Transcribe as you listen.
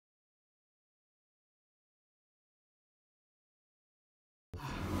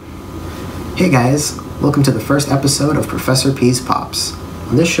Hey guys, welcome to the first episode of Professor P's Pops.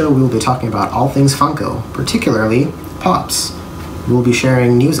 On this show we will be talking about all things Funko, particularly Pops. We will be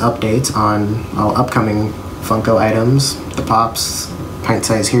sharing news updates on all upcoming Funko items, the Pops,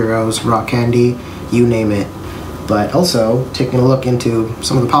 pint-sized heroes, rock candy, you name it. But also taking a look into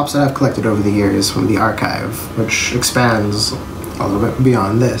some of the Pops that I've collected over the years from the archive, which expands a little bit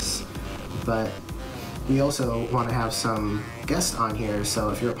beyond this. But we also want to have some guests on here, so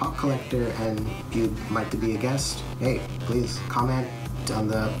if you're a pop collector and you'd like to be a guest, hey, please comment on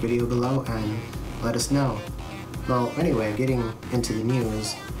the video below and let us know. Well, anyway, getting into the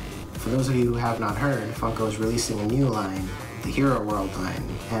news, for those of you who have not heard, Funko is releasing a new line, the HeroWorld line,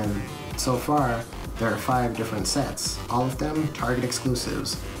 and so far there are 5 different sets, all of them Target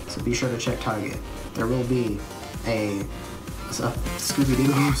exclusives, so be sure to check Target. There will be a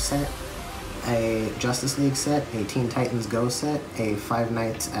Scooby-Doo set, a Justice League set, a Teen Titans Go set, a Five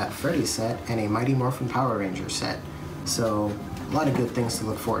Nights at Freddy's set, and a Mighty Morphin Power Ranger set. So, a lot of good things to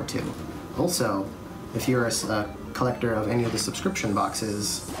look forward to. Also, if you're a collector of any of the subscription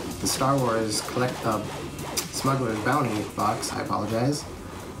boxes, the Star Wars Smuggler's Bounty box, I apologize,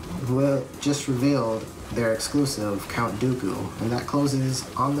 will just revealed their exclusive Count Dooku, and that closes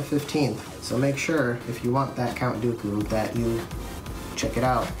on the 15th. So make sure, if you want that Count Dooku, that you check it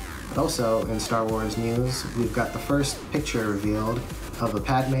out. But also, in Star Wars news, we've got the first picture revealed of a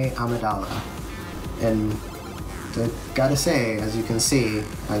Padme Amidala. And I gotta say, as you can see,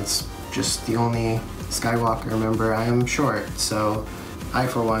 it's just the only Skywalker member I am short, so I,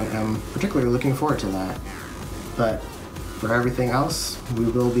 for one, am particularly looking forward to that. But for everything else, we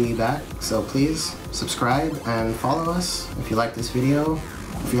will be back, so please subscribe and follow us if you like this video.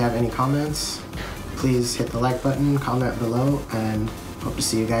 If you have any comments, please hit the like button, comment below, and hope to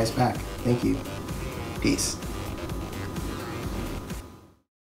see you guys back. Thank you. Peace.